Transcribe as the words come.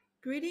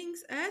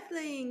Greetings,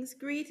 Earthlings!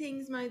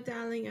 Greetings, my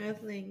darling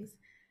Earthlings!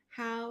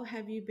 How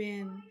have you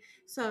been?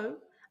 So,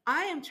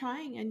 I am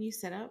trying a new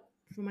setup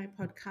for my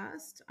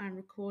podcast. I'm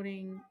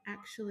recording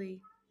actually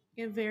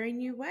in a very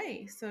new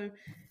way. So,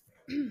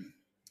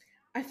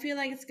 I feel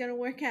like it's going to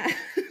work out.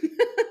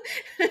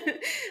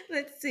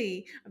 Let's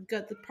see. I've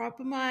got the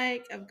proper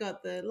mic, I've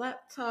got the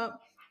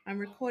laptop. I'm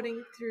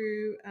recording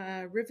through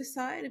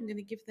Riverside. I'm going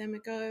to give them a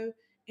go.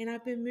 And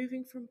I've been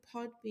moving from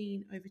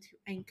Podbean over to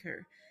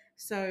Anchor.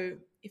 So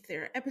if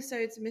there are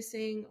episodes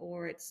missing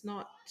or it's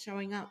not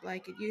showing up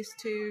like it used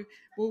to,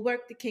 we'll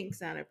work the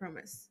kinks out, I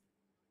promise.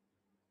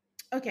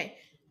 Okay,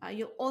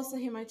 you'll also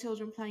hear my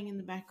children playing in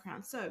the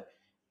background. So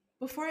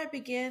before I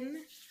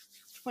begin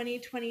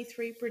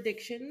 2023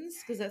 predictions,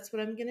 because that's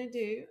what I'm going to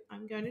do,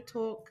 I'm going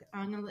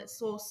to let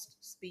Source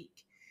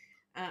speak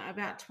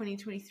about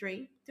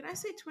 2023. Did I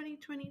say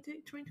 2022?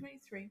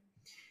 2023.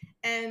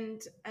 And,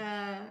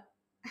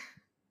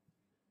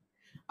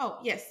 oh,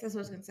 yes, that's what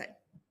I was going to say.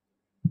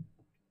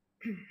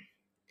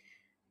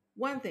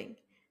 One thing,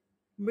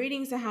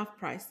 readings are half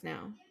price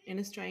now in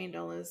Australian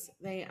dollars.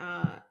 They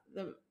are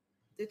the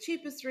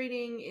cheapest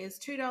reading is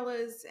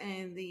 $2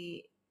 and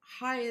the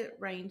higher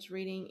range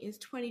reading is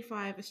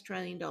 25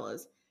 Australian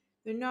dollars.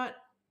 They're not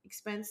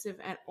expensive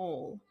at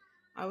all.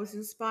 I was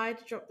inspired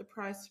to drop the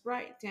price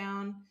right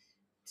down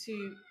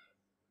to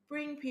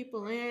bring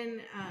people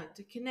in,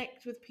 to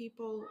connect with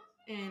people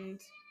and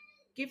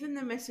give them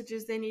the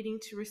messages they're needing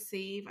to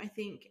receive. I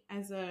think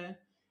as a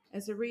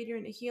reader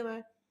and a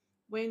healer,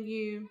 when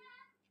you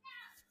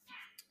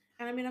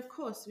and I mean, of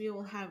course, we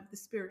all have the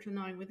spiritual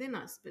knowing within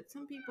us, but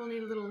some people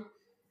need a little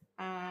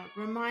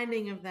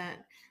reminding of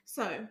that.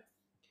 So,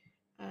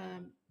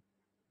 um,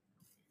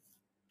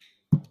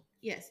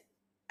 yes,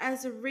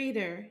 as a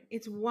reader,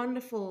 it's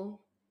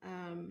wonderful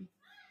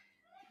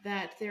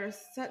that there are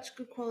such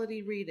good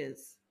quality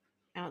readers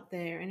out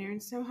there, and they're in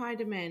so high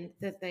demand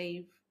that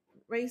they've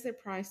raised their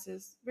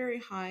prices very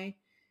high,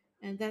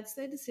 and that's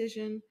their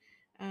decision.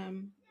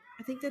 Um,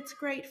 I think that's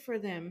great for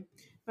them,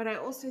 but I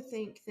also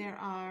think there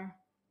are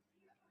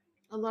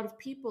a lot of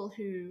people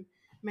who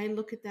may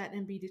look at that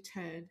and be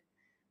deterred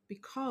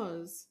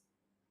because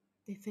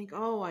they think,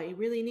 oh, I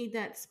really need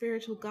that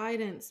spiritual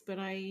guidance, but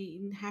I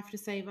have to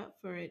save up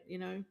for it.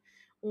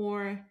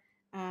 Or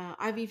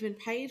I've even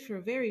paid for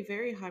a very,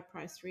 very high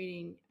price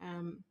reading.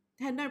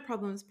 Had no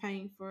problems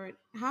paying for it.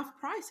 Half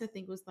price, I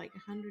think, was like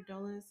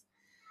 $100.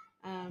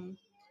 Um,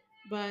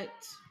 but,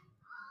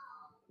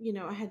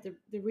 I had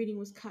the reading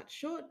was cut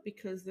short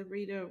because the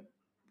reader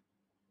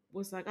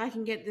was like, I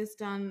can get this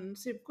done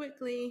super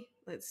quickly.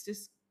 Let's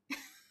just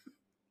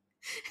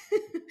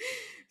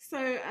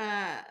so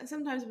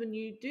sometimes when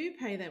you do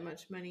pay that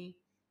much money,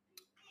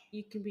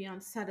 you can be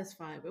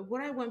unsatisfied. But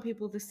what I want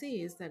people to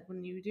see is that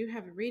when you do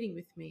have a reading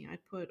with me, I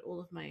put all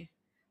of my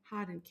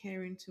heart and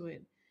care into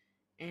it.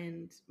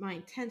 And my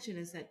intention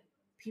is that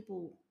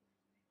people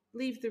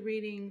leave the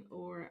reading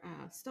or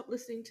stop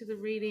listening to the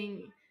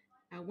reading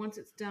once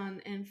it's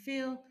done and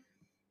feel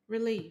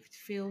relieved,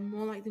 feel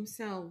more like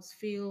themselves,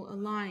 feel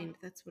aligned.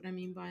 That's what I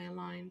mean by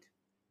aligned.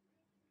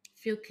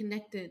 Feel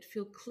connected,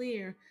 feel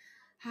clear.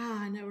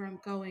 I know where I'm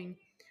going.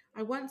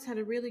 I once had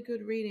a really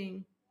good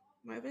reading.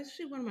 It was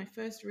actually one of my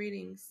first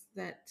readings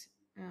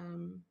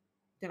um,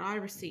 that I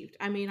received.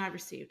 I mean, I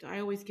received. I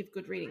always give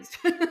good readings.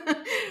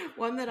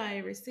 One that I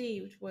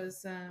received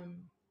was I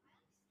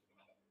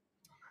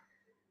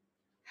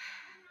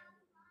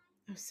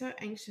was so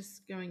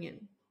anxious going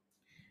in,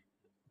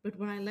 but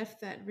when I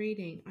left that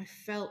reading, I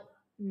felt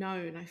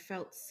known. I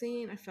felt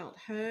seen. I felt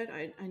heard.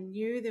 I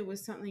knew there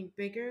was something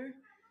bigger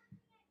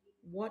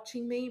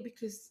watching me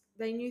because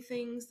they knew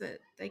things that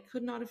they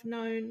could not have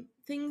known,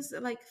 things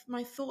like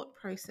my thought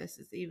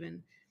processes,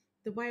 even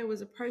the way I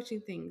was approaching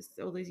things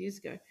all those years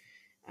ago.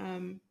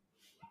 um,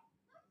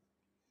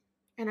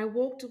 and I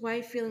walked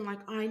away feeling like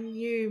I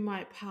knew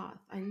my path,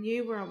 I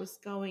knew where I was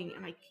going,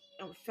 and I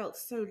felt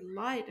so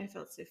light, I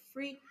felt so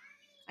free.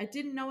 I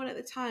didn't know it at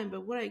the time,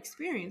 but what I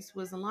experienced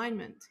was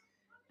alignment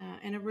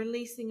and a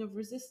releasing of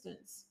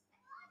resistance.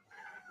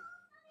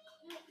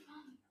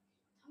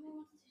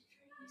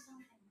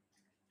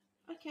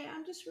 Okay,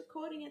 I'm just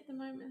recording at the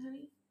moment,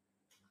 honey.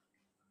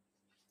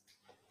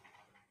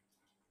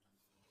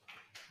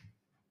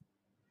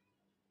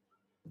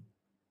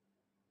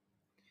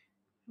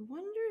 I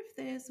wonder if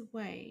there's a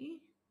way.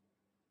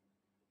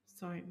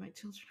 Sorry, my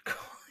children are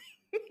calling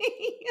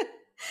me.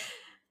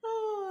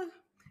 Oh,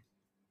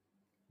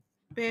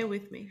 bear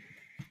with me.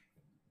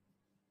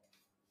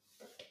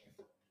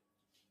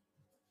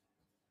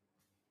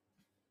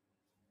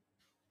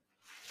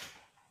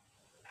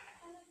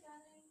 Hello,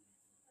 darling.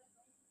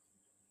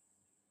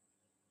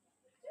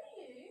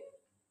 Do you?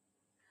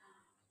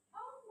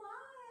 Oh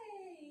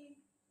my!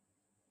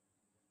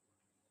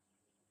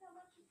 How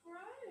much you've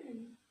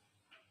grown.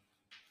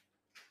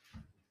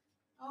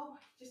 Oh,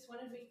 just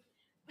wanted me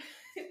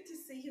to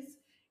see his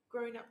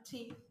grown up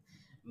teeth.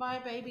 My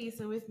babies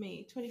are with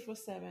me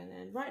 24/7,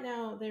 and right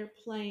now they're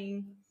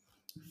playing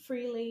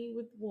freely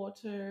with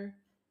water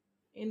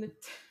in the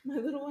my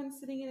little one's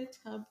sitting in a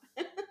tub.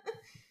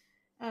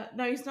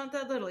 No, he's not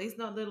that little. He's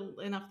not little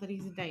enough that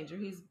he's in danger.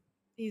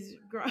 He's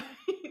grown.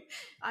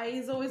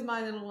 He's always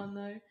my little one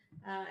though,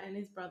 and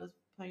his brother's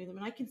playing with him,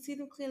 and I can see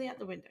them clearly out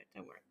the window.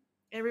 Don't worry,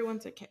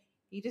 everyone's okay.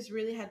 He just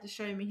really had to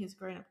show me his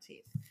grown-up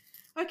teeth.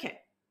 Okay,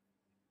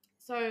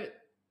 so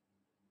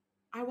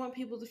I want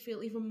people to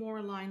feel even more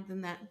aligned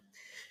than that,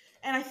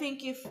 and I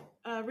think if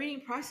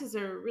reading prices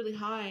are really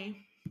high,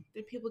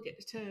 then people get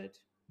deterred.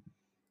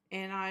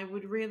 And I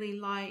would really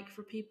like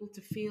for people to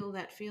feel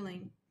that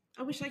feeling.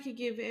 I wish I could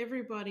give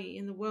everybody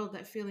in the world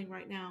that feeling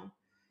right now.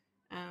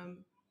 Um,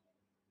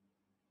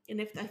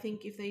 and if I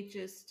think if they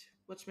just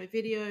watch my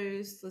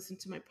videos, listen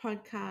to my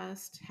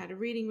podcast, had a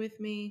reading with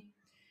me,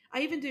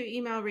 I even do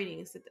email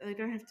readings that they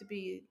don't have to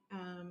be,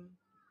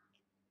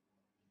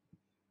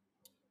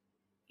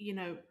 you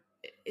know,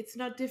 it's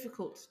not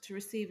difficult to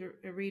receive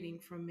a reading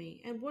from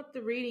me. And what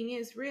the reading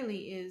is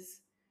really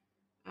is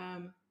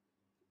um,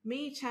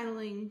 me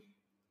channeling,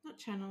 not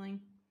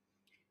channeling,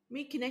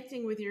 me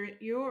connecting with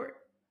your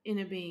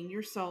inner being,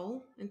 your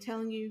soul, and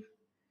telling you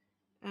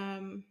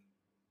um,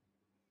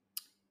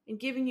 and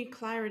giving you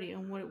clarity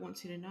on what it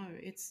wants you to know.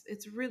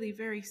 It's really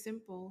very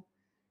simple,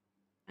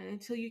 and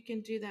until you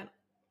can do that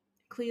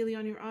clearly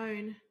on your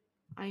own,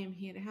 I am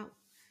here to help.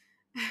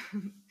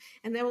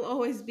 And there will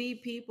always be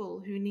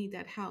people who need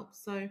that help.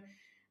 So,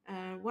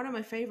 one of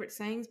my favorite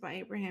sayings by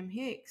Abraham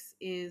Hicks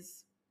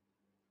is,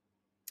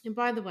 and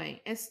by the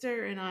way,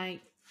 Esther and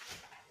I,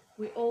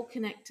 we all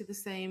connect to the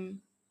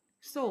same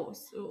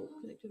source, we all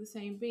connect to the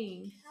same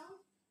being.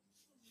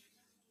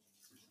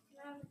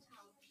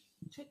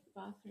 Check the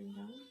bathroom,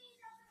 darling.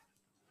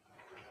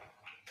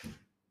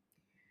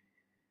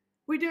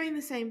 We're doing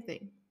the same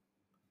thing.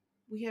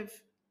 We have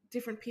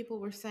different people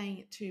were saying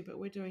it too, but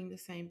we're doing the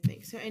same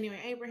thing. So anyway,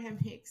 Abraham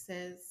Hicks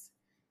says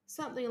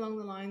something along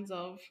the lines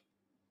of,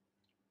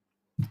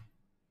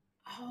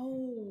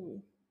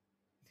 oh,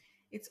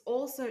 it's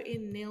also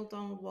in Neil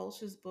Donald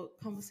Walsh's book,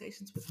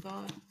 Conversations with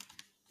God,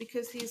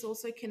 because he's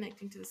also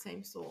connecting to the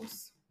same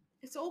source.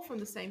 It's all from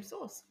the same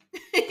source.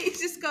 He's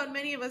just got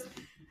many of us,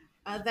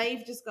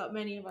 they've just got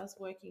many of us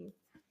working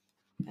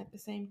at the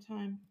same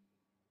time.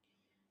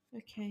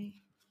 Okay.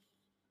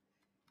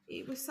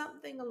 It was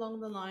something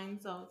along the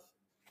lines of,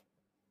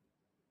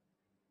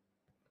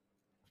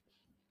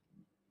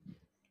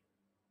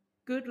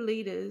 good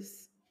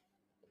leaders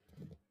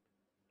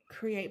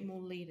create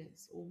more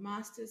leaders, or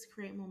masters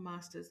create more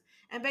masters.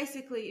 And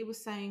basically, it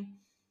was saying,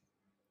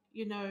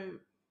 you know,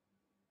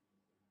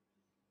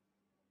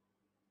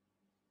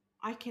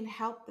 I can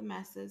help the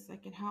masses, I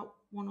can help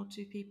one or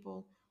two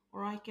people,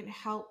 or I can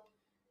help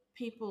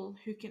people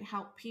who can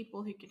help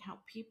people who can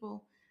help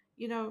people.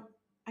 You know,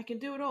 I can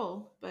do it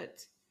all,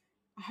 but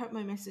I hope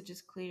my message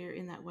is clear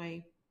in that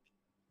way.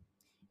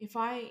 If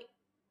I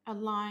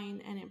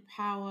align and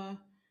empower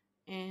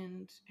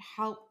and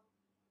help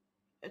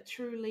a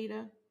true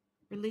leader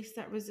release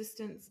that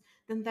resistance,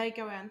 then they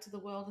go out into the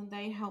world and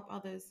they help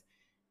others,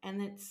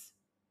 and it's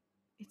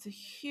a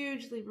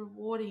hugely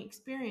rewarding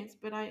experience.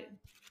 But I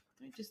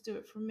don't just do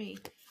it for me.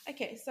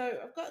 Okay, so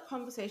I've got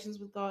Conversations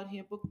with God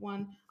here, book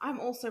one. I'm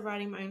also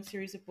writing my own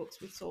series of books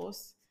with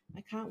Source.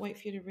 I can't wait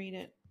for you to read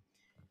it.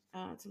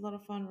 It's a lot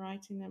of fun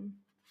writing them.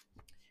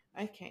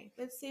 Okay,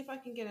 let's see if I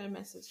can get a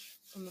message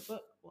from the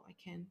book. Well, I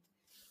can.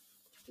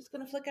 Just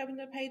gonna flick open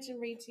the page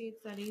and read to you.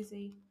 It's that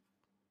easy.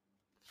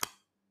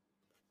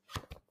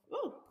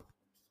 Oh.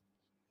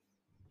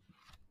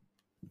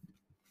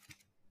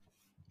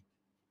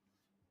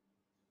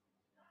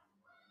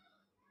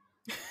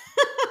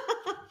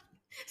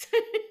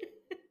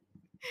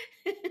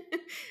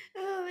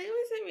 Oh, they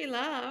always make me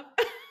laugh.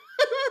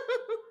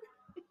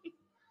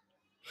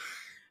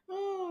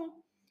 Oh,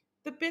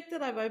 the bit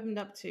that I've opened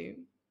up to,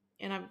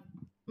 and I've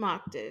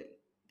marked it,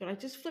 but I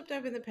just flipped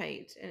open the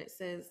page and it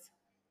says,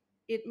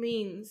 it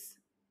means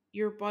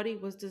your body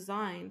was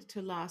designed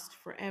to last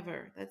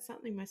forever. That's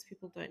something most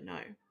people don't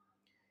know.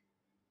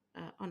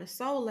 On a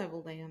soul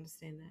level, they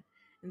understand that.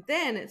 And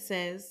then it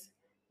says,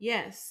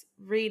 yes,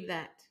 read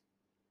that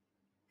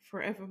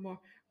forevermore.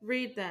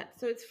 Read that.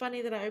 So it's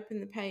funny that I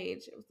opened the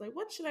page. It was like,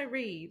 what should I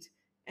read?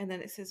 And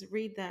then it says,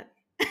 read that.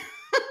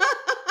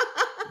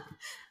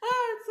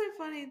 Oh, it's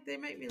so funny. They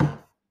make me laugh.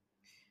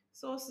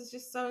 Source is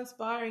just so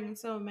inspiring and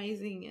so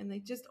amazing, and they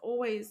just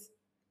always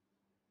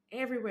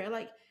everywhere.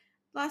 Like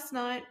last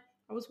night,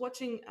 I was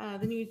watching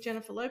the new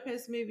Jennifer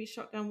Lopez movie,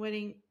 Shotgun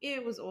Wedding.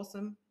 It was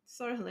awesome,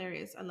 so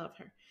hilarious. I love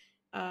her,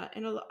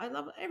 and I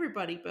love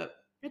everybody, but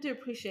I do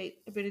appreciate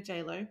a bit of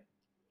J Lo.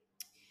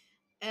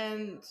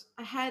 And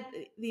I had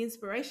the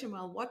inspiration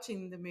while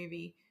watching the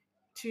movie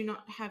to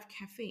not have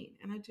caffeine,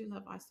 and I do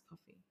love iced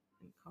coffee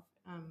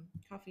and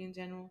coffee in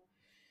general,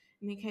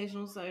 and the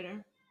occasional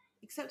soda,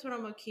 except when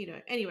I'm on keto.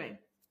 Anyway,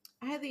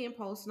 I had the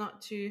impulse not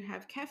to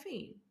have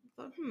caffeine. I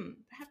thought,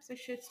 perhaps I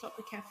should stop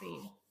the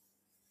caffeine.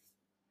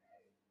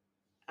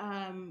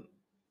 Um,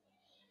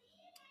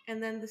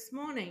 and then this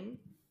morning,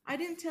 I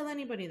didn't tell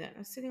anybody that. I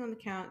was sitting on the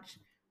couch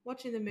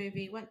watching the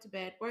movie, went to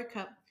bed, woke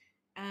up,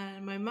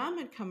 and my mom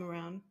had come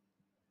around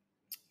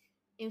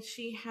and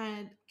she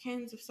had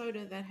cans of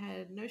soda that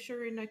had no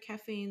sugar and no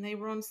caffeine. They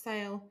were on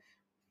sale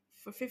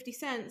for 50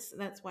 cents.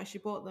 That's why she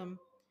bought them.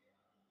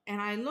 And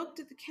I looked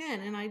at the can,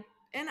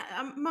 and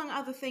among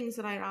other things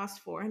that I'd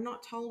asked for and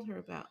not told her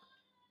about,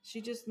 she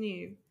just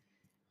knew.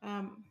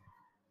 Um,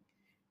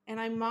 and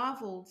I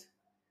marveled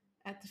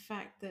at the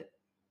fact that,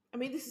 I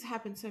mean, this has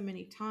happened so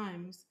many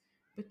times,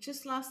 but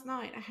just last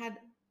night I had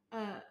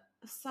a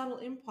subtle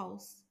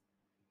impulse,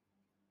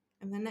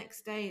 and the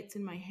next day it's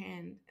in my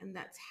hand. And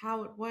that's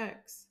how it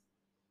works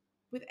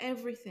with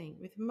everything,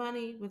 with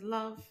money, with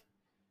love,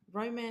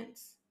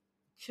 romance,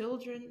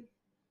 children,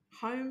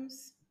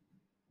 homes,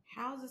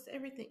 houses,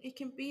 everything. It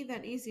can be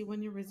that easy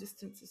when your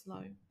resistance is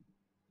low.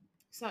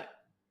 So,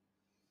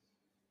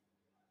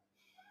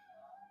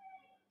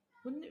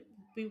 wouldn't it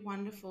be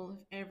wonderful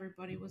if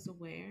everybody was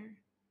aware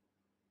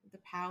of the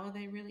power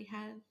they really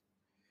had?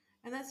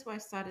 And that's why I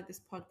started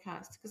this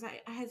podcast, because I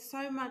had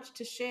so much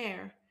to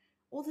share,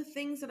 all the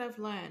things that I've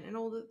learned and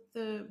all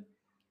the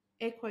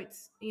air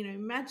quotes,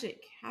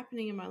 magic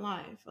happening in my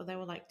life. Or they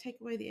were like, take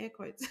away the air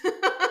quotes.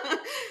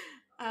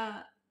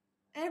 uh,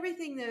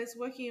 Everything that is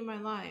working in my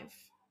life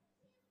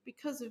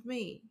because of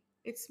me.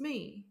 It's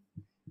me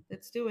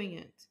that's doing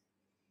it.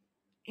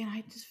 And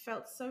I just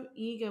felt so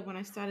eager when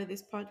I started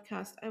this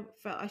podcast.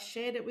 I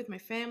shared it with my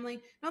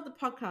family, not the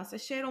podcast. I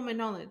shared all my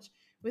knowledge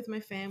with my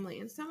family,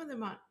 and some of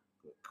them aren't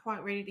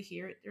quite ready to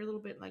hear it. They're a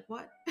little bit like,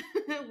 "What?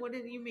 What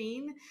did you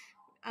mean?"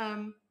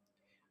 Um,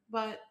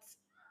 but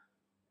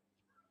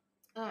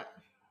uh,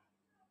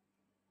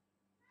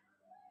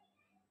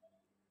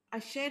 I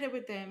shared it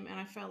with them, and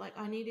I felt like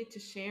I needed to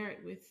share it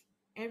with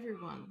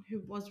everyone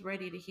who was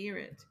ready to hear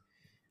it.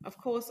 Of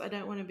course, I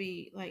don't want to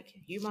be like,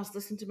 you must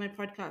listen to my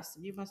podcast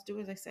and you must do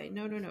as I say.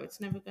 No, no, no.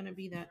 It's never going to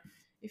be that.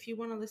 If you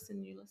want to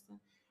listen, you listen.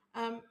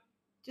 Um,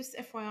 just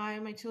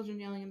FYI, my children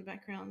yelling in the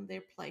background,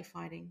 they're play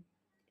fighting.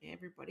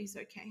 Everybody's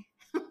okay.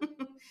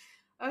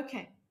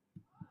 Okay.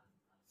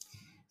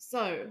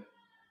 So,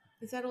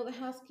 is that all the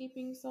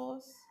housekeeping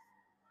sauce?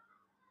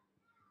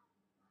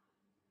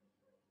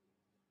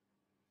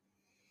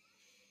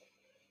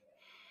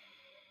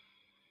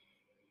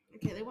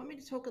 Okay, they want me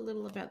to talk a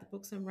little about the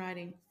books I'm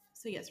writing.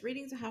 So, yes,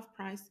 readings are half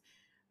price.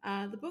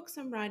 The books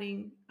I'm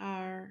writing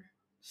are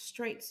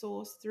straight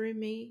source through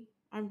me.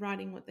 I'm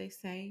writing what they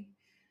say.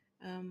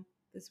 Um,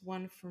 there's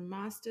one for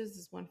masters,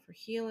 there's one for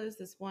healers,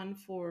 there's one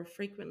for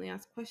frequently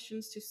asked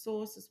questions to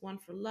source, there's one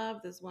for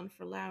love, there's one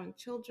for allowing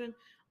children.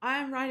 I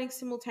am writing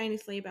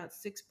simultaneously about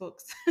 6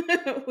 books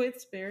with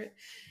Spirit,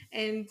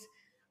 and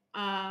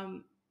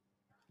um,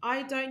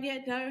 I don't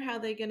yet know how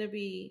they're going to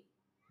be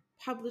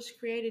published,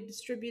 created,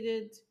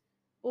 distributed,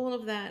 all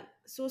of that.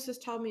 Sources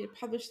told me to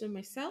publish them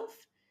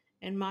myself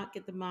and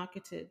get them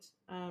marketed.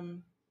 I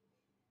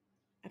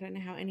don't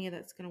know how any of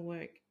that's going to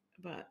work,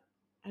 but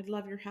I'd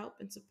love your help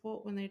and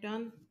support when they're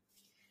done.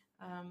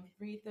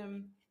 Read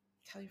them,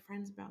 tell your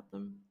friends about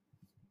them.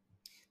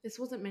 This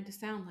wasn't meant to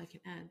sound like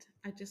an ad.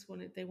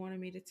 They wanted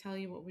me to tell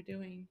you what we're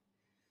doing.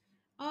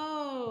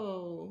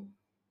 Oh,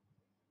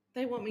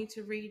 they want me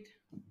to read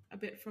a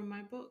bit from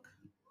my book.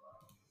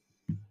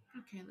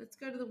 Okay, let's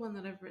go to the one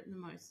that I've written the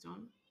most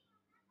on.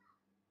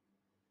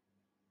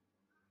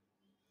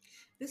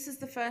 This is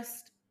the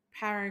first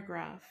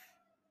paragraph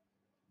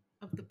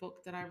of the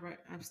book that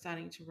I'm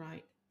starting to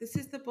write. This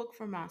is the book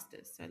for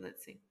masters. So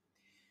let's see.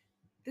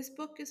 This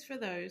book is for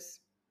those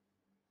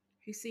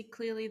who see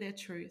clearly their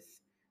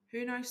truth,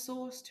 who know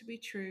source to be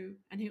true,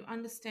 and who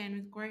understand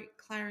with great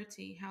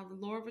clarity how the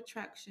law of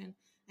attraction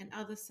and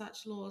other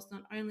such laws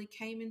not only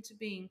came into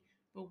being,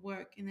 but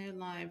work in their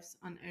lives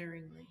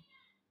unerringly.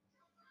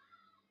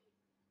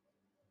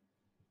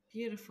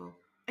 Beautiful.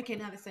 Okay,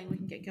 now they're saying we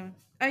can get going.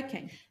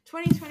 Okay,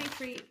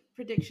 2023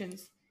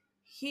 predictions.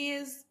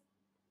 Here's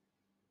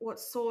what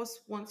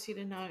Source wants you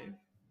to know.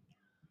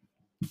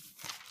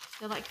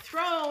 They're like,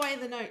 throw away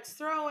the notes,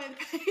 throw away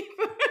the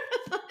paper.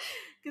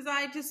 Because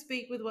I just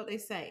speak with what they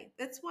say.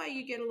 That's why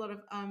you get a lot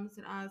of ums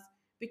and ahs,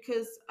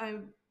 because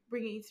I'm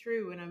bringing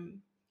through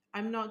and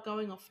I'm not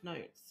going off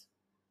notes,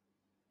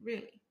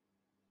 really.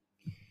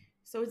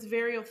 So it's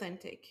very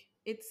authentic.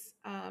 It's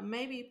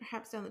maybe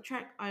perhaps down the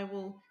track I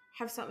will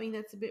have something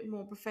that's a bit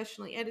more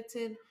professionally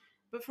edited.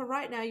 But for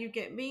right now, you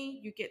get me,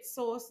 you get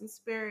Source and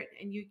Spirit,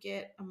 and you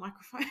get a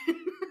microphone.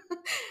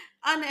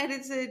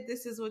 Unedited,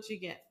 this is what you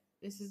get.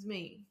 This is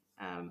me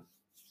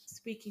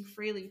speaking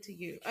freely to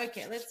you.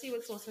 Okay, let's see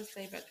what Source has to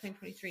say about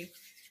 2023.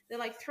 They're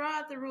like, throw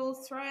out the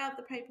rules, throw out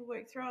the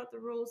paperwork, throw out the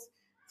rules,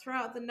 throw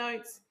out the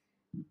notes.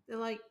 They're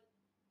like,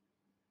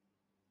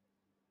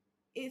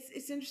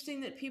 it's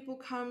interesting that people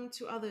come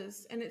to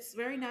others, and it's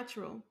very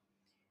natural.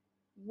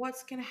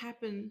 What's going to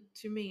happen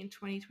to me in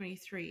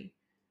 2023?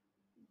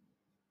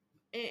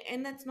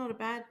 And that's not a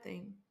bad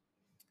thing.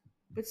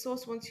 But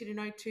Source wants you to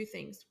know 2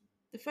 things.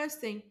 The first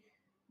thing,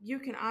 you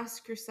can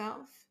ask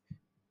yourself,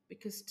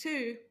 because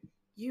 2,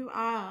 you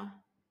are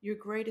your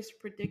greatest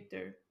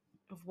predictor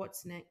of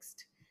what's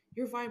next.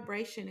 Your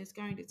vibration is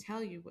going to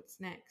tell you what's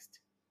next.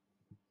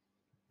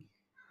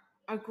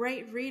 A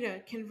great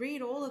reader can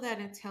read all of that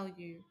and tell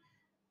you,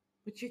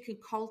 but you can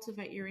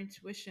cultivate your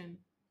intuition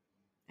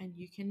and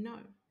you can know.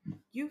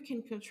 You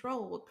can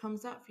control what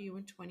comes up for you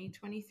in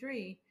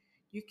 2023.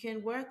 You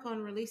can work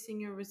on releasing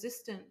your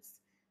resistance.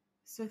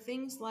 So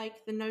things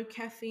like the no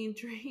caffeine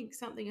drink,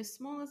 something as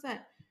small as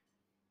that,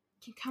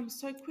 can come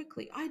so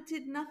quickly. I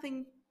did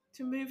nothing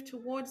to move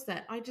towards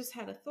that. I just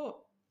had a thought.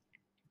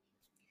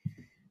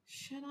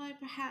 Should I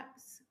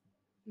perhaps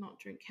not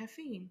drink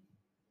caffeine?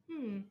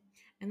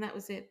 And that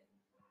was it.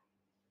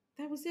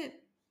 That was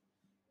it.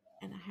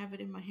 And I have it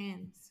in my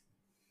hands.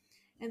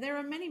 And there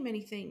are many,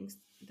 many things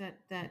that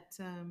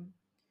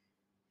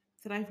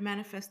I've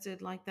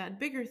manifested like that.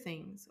 Bigger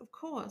things, of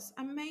course,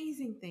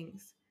 amazing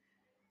things.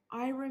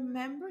 I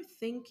remember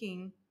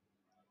thinking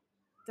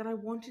that I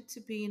wanted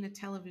to be in a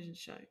television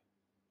show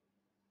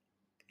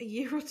a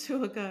year or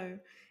two ago.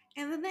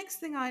 And the next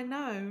thing I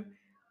know,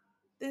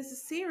 there's a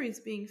series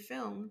being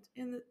filmed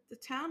in the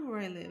town where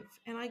I live,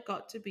 and I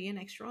got to be an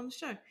extra on the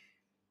show.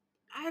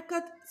 I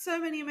got so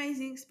many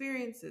amazing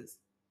experiences.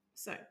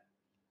 So,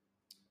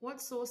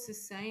 what Source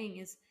is saying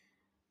is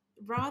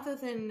rather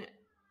than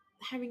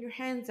having your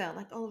hands out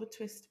like Oliver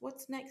Twist,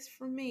 what's next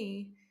for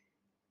me?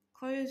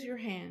 Close your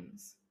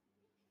hands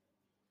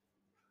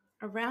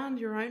around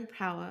your own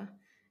power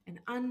and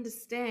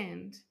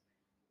understand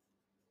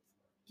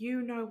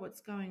you know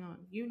what's going on.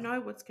 You know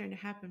what's going to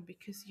happen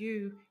because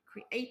you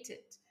create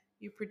it,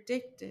 you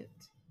predict it.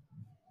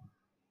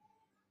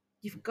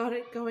 You've got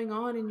it going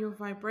on in your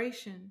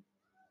vibration.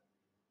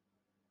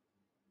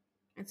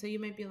 And so you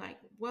may be like,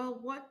 well,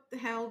 what the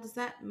hell does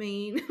that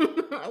mean?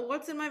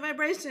 What's in my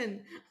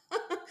vibration?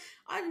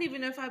 I don't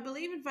even know if I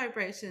believe in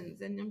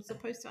vibrations and I'm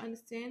supposed to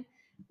understand.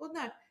 Well,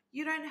 no,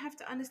 you don't have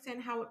to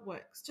understand how it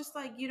works. Just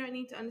like you don't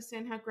need to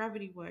understand how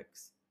gravity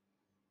works.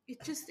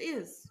 It just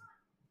is.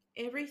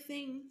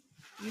 Everything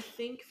you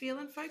think, feel,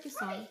 and focus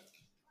on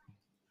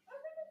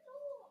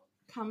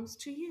comes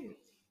to you.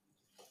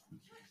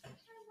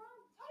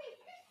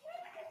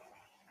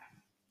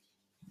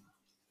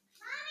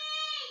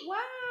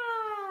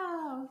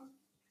 Wow.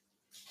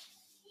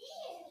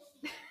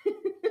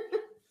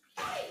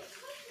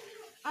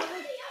 other,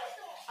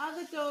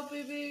 other door,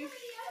 boo boo.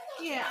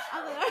 Yeah,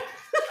 other door.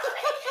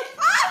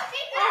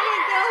 Oh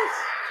my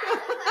gosh.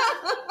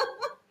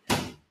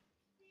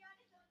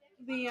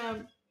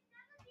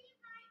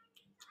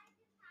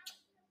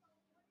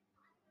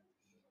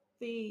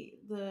 the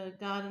the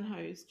garden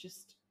hose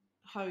just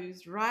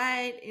hosed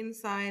right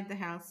inside the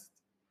house,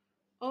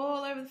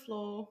 all over the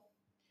floor.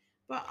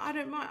 But I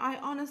don't mind. I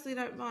honestly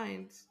don't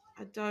mind.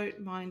 I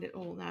don't mind at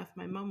all. Now, if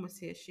my mum was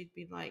here, she'd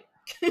be like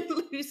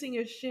losing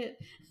her shit.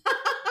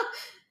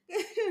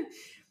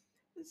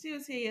 She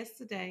was here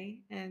yesterday,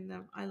 and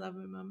I love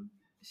my mum.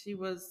 She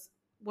was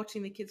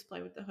watching the kids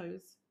play with the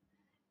hose,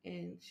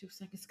 and she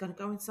was like, "It's gonna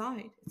go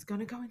inside. It's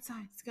gonna go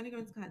inside. It's gonna go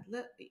inside.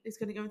 Look, it's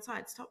gonna go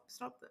inside.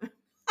 Stop them."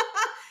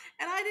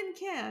 And I didn't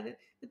care.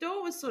 The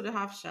door was sort of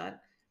half shut.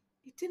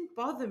 It didn't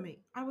bother me.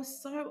 I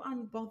was so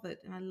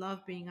unbothered, and I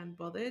love being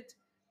unbothered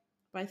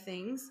by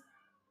things.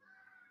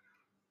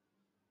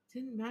 It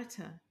didn't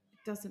matter.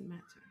 It doesn't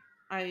matter.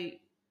 I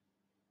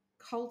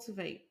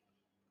cultivate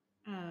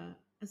uh,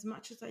 as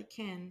much as I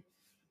can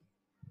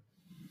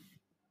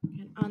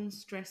an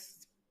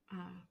unstressed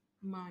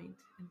mind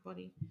and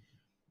body.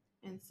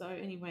 And so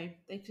anyway,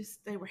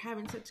 they were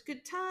having such a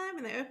good time,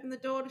 and they opened the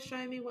door to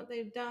show me what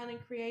they've done and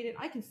created.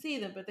 I can see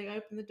them, but they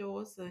opened the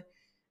door so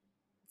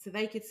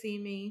they could see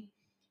me.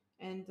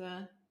 And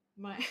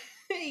my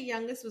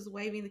youngest was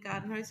waving the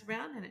garden hose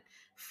around, and it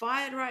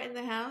fired right in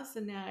the house.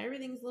 And now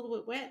everything's a little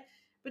bit wet,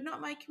 but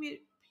not my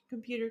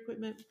computer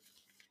equipment.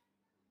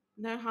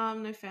 No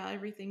harm, no foul.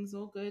 Everything's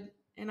all good,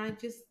 and I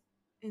just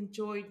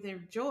enjoyed their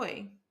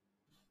joy.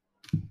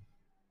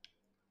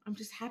 I'm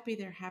just happy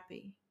they're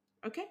happy.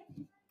 Okay.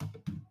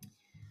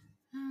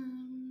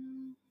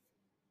 Um,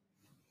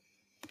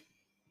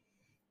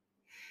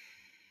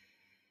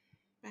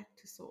 Back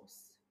to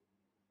source.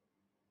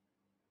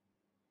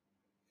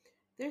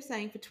 They're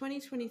saying for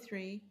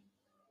 2023,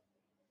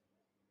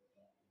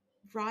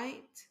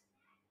 write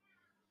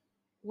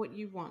what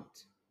you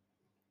want.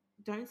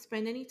 Don't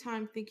spend any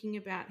time thinking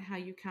about how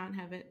you can't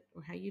have it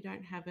or how you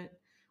don't have it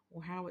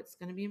or how it's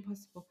going to be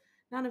impossible.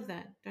 None of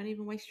that. Don't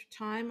even waste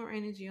your time or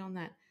energy on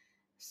that.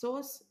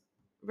 Source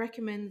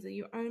recommends that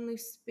you only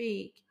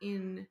speak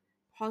in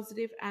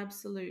positive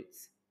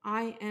absolutes.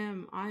 I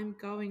am, I'm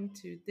going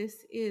to,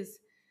 this is,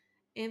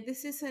 and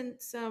this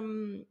isn't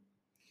some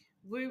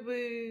woo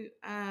woo,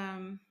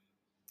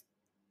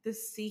 the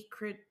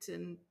secret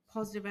and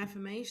positive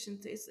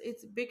affirmations.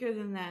 It's bigger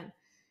than that.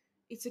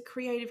 It's a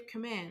creative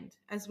command,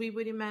 as we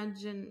would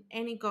imagine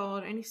any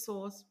god, any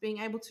source being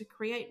able to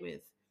create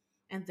with.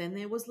 And then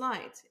there was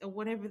light, or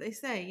whatever they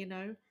say, you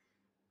know.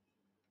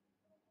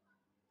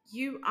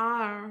 You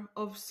are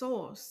of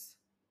source.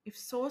 If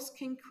source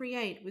can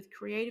create with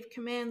creative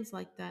commands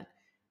like that,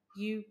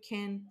 you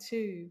can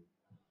too.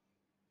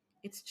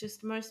 It's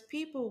just most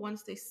people,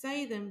 once they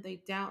say them,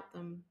 they doubt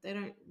them. They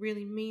don't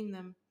really mean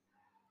them,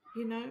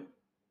 you know?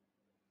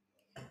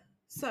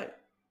 So,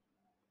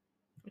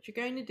 what you're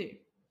going to do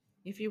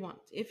if you want,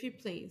 if you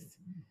please.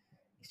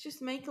 It's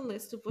just make a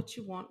list of what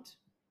you want.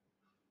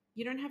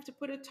 You don't have to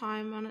put a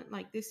time on it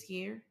like this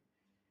year.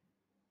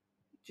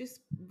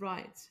 Just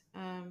write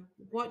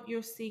what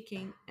you're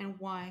seeking and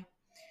why,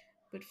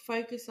 but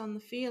focus on the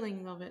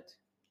feeling of it.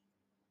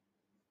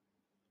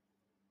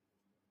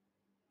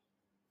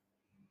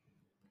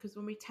 Because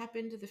when we tap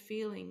into the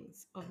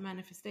feelings of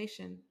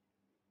manifestation,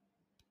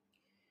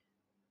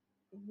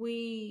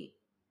 we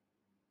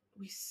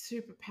we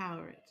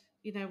superpower it.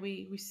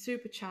 We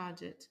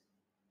supercharge it.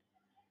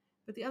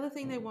 But the other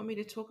thing they want me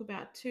to talk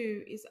about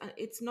too is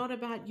it's not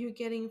about you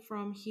getting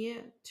from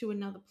here to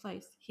another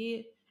place.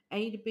 Here,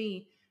 A to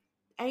B.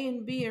 A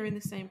and B are in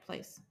the same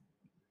place.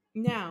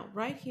 Now,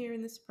 right here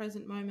in this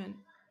present moment,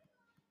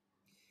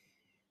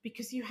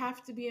 because you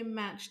have to be a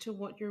match to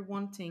what you're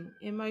wanting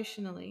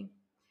emotionally.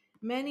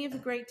 Many of the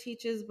great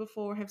teachers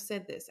before have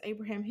said this: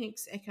 Abraham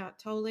Hicks, Eckhart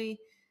Tolle,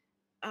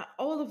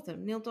 all of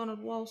them, Neil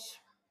Donald Walsh,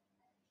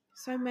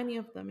 so many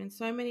of them in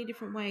so many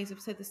different ways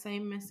have said the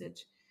same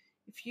message.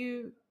 If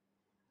you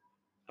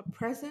are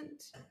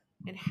present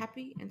and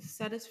happy and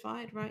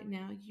satisfied right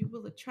now, you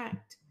will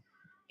attract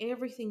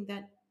everything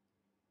that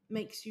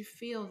makes you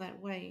feel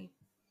that way.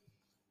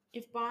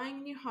 If buying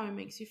a new home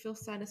makes you feel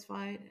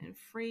satisfied and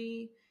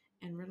free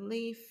and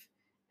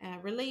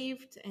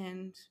relieved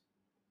and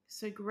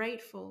so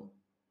grateful,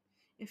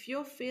 if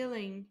you're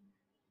feeling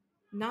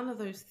none of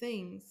those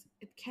things,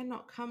 it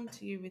cannot come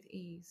to you with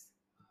ease,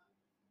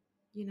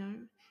 you know?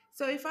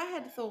 So if I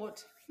had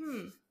thought,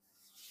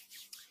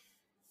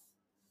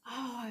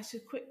 I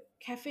should quit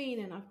caffeine,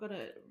 and I've got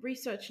to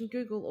research and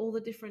Google all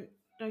the different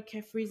no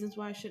caff reasons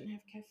why I shouldn't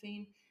have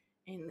caffeine,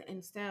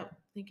 and start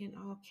thinking,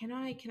 oh, can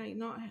I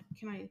not,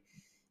 can I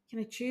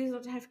choose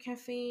not to have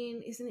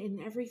caffeine? Isn't it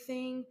in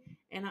everything?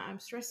 And I'm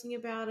stressing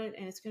about it,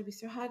 and it's going to be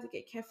so hard to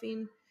get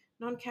caffeine,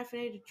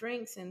 non-caffeinated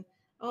drinks, and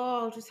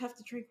oh, I'll just have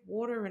to drink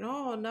water, and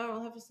oh no,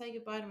 I'll have to say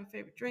goodbye to my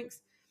favorite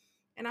drinks.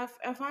 And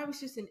if I was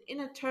just in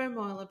inner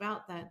turmoil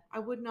about that, I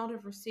would not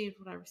have received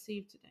what I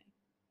received today.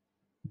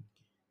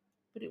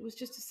 But it was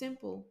just a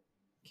simple,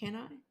 can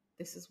I?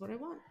 This is what I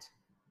want.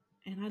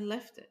 And I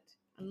left it.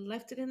 I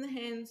left it in the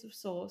hands of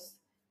Source,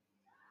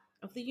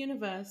 of the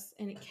universe,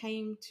 and it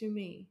came to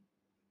me.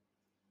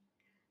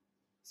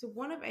 So,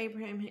 one of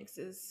Abraham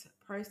Hicks's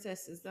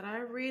processes that I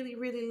really,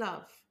 really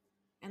love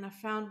and I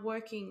found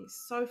working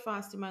so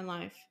fast in my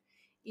life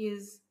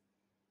is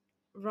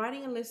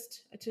writing a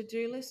list, a to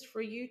do list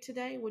for you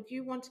today, what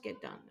you want to get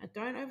done. And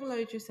don't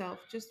overload yourself,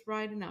 just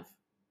write enough.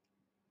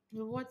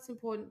 What's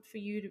important for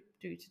you to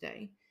do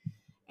today?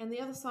 And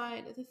the other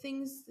side are the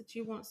things that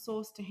you want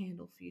Source to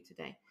handle for you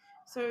today.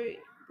 So,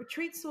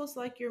 treat Source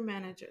like your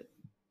manager,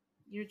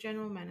 your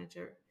general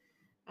manager,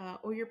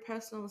 or your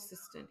personal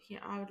assistant.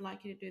 Here, I would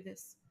like you to do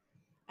this.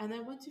 And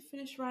then once you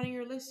finish writing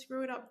your list,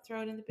 screw it up,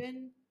 throw it in the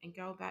bin, and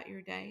go about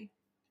your day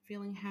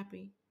feeling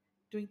happy,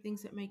 doing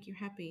things that make you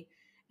happy.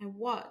 And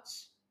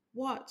watch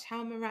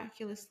how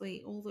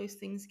miraculously all those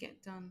things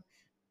get done.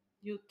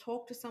 You'll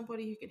talk to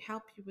somebody who can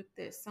help you with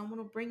this. Someone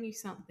will bring you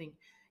something.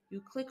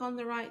 You click on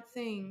the right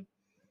thing.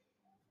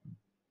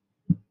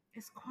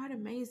 It's quite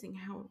amazing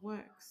how it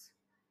works.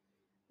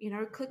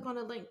 Click on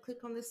a link,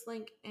 click on this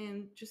link,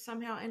 and just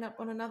somehow end up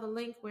on another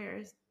link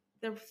where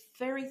the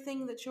very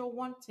thing that you're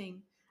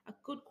wanting, a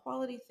good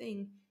quality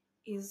thing,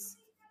 is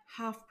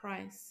half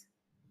price.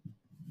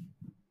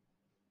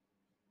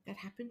 That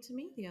happened to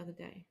me the other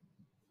day.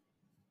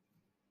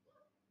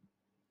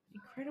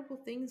 Incredible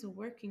things are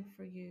working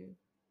for you.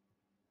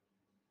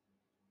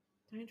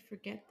 Don't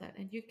forget that.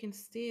 And you can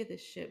steer the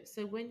ship.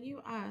 So when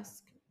you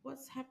ask,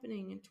 what's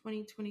happening in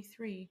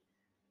 2023,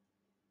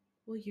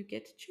 well, you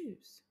get to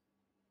choose.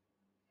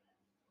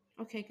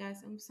 Okay,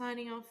 guys, I'm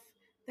signing off.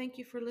 Thank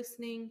you for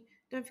listening.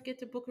 Don't forget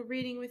to book a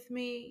reading with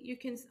me. You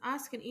can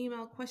ask an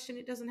email question.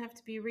 It doesn't have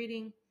to be a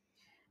reading.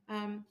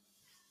 Um,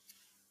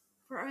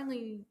 for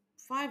only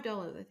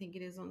 $5, I think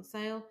it is on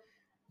sale.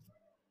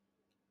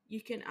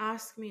 You can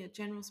ask me a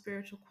general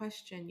spiritual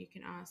question. You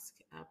can ask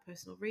a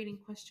personal reading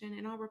question,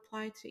 and I'll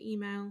reply to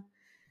email.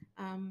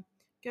 Um,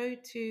 go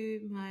to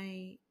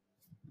my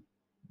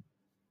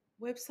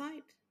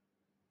website,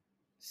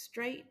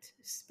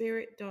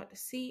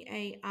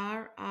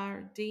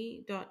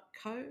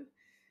 straightspirit.carrd.co.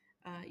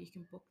 You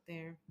can book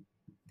there.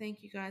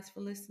 Thank you guys for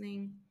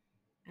listening,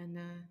 and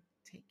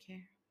take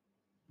care.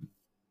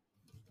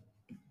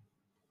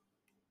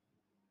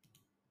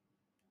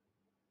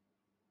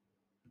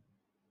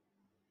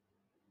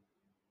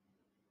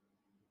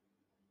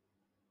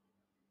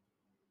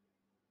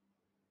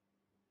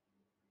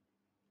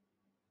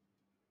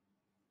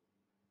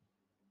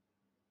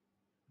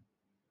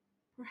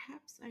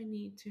 Perhaps I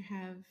need to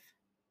have.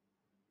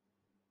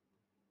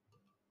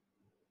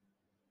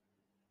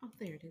 Oh,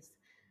 there it is.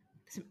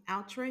 Some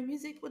outro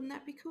music. Wouldn't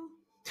that be cool?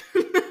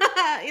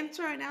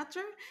 Intro and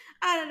outro.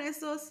 I don't know,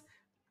 Sauce.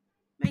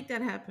 Make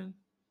that happen.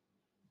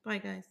 Bye,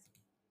 guys.